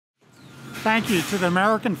Thank you to the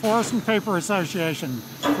American Forest and Paper Association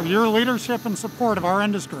for your leadership and support of our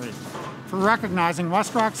industry, for recognizing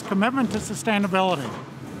WestRock's commitment to sustainability.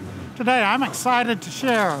 Today, I'm excited to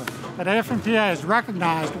share that AF&PA has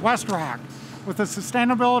recognized WestRock with a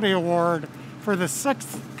Sustainability Award for the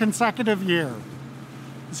 6th consecutive year.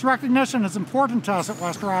 This recognition is important to us at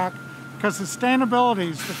WestRock because sustainability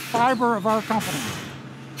is the fiber of our company.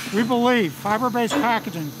 We believe fiber-based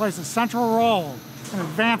packaging plays a central role in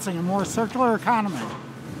advancing a more circular economy.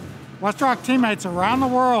 WestRock teammates around the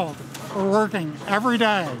world are working every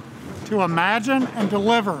day to imagine and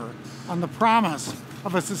deliver on the promise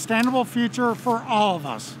of a sustainable future for all of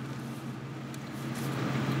us.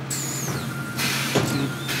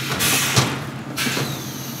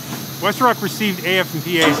 WestRock received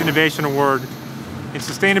AF&PA's Innovation Award in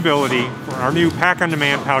Sustainability for our new Pak On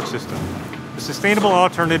Demand pouch system, a sustainable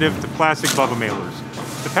alternative to plastic bubble mailers.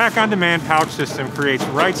 The Pak On Demand pouch system creates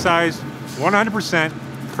right-sized, 100%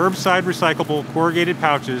 curbside recyclable corrugated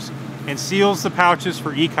pouches and seals the pouches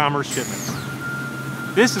for e-commerce shipments.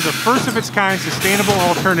 This is a first-of-its-kind sustainable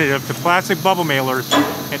alternative to plastic bubble mailers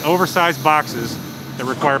and oversized boxes that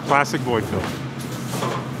require plastic void fill.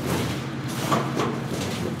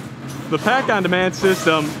 The Pak On Demand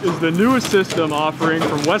system is the newest system offering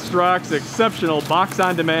from WestRock's exceptional Box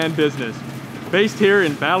On Demand business, based here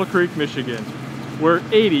in Battle Creek, Michigan, where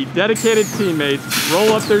 80 dedicated teammates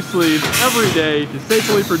roll up their sleeves every day to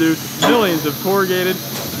safely produce millions of corrugated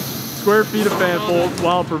square feet of fanfolds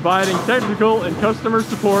while providing technical and customer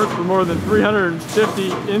support for more than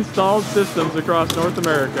 350 installed systems across North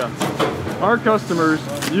America. Our customers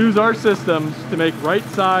use our systems to make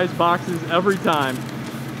right-sized boxes every time.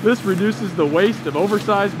 This reduces the waste of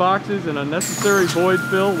oversized boxes and unnecessary void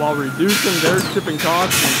fill while reducing their shipping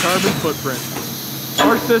costs and carbon footprint.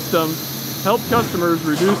 Our systems help customers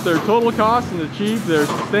reduce their total costs and achieve their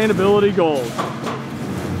sustainability goals.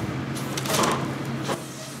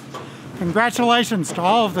 Congratulations to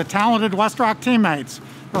all of the talented WestRock teammates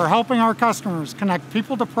who are helping our customers connect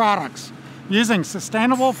people to products using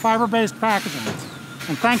sustainable fiber-based packaging.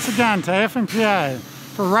 And thanks again to AF&PA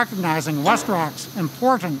for recognizing WestRock's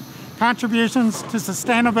important contributions to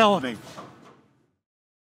sustainability.